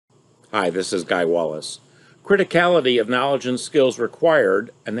Hi, this is Guy Wallace. Criticality of knowledge and skills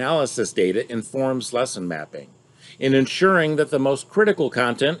required analysis data informs lesson mapping in ensuring that the most critical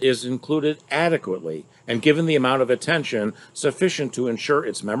content is included adequately and given the amount of attention sufficient to ensure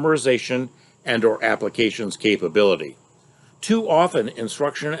its memorization and/or application's capability. Too often,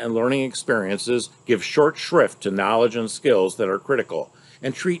 instruction and learning experiences give short shrift to knowledge and skills that are critical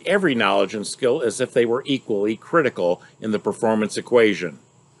and treat every knowledge and skill as if they were equally critical in the performance equation.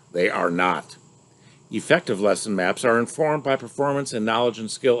 They are not. Effective lesson maps are informed by performance and knowledge and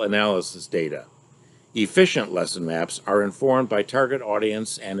skill analysis data. Efficient lesson maps are informed by target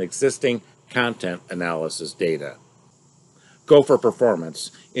audience and existing content analysis data. Go for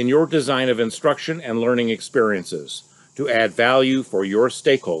performance in your design of instruction and learning experiences to add value for your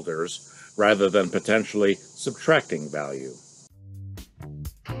stakeholders rather than potentially subtracting value.